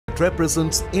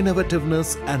represents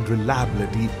innovativeness and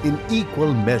reliability in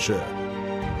equal measure.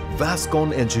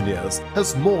 Vascon Engineers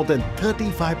has more than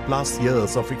 35 plus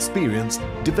years of experience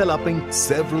developing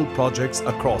several projects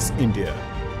across India.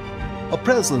 A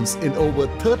presence in over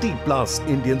 30 plus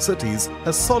Indian cities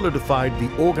has solidified the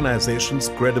organization's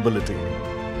credibility.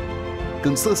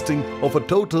 Consisting of a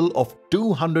total of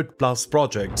 200 plus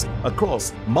projects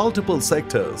across multiple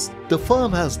sectors, the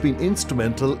firm has been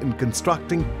instrumental in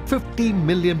constructing 50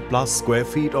 million plus square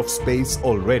feet of space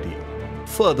already.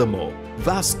 Furthermore,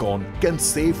 Vascon can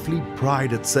safely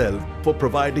pride itself for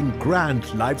providing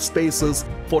grand life spaces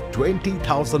for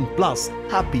 20,000 plus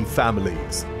happy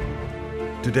families.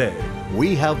 Today,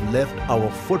 we have left our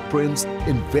footprints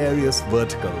in various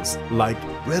verticals like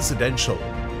residential,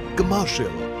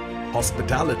 commercial,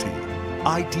 hospitality,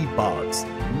 IT parks,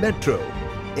 metro,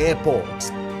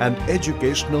 airports, and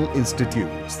educational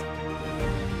institutes.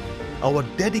 Our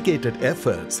dedicated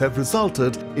efforts have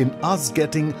resulted in us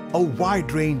getting a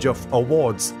wide range of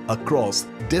awards across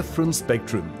different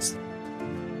spectrums.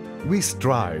 We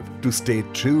strive to stay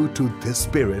true to this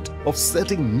spirit of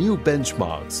setting new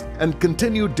benchmarks and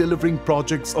continue delivering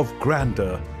projects of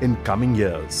grandeur in coming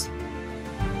years.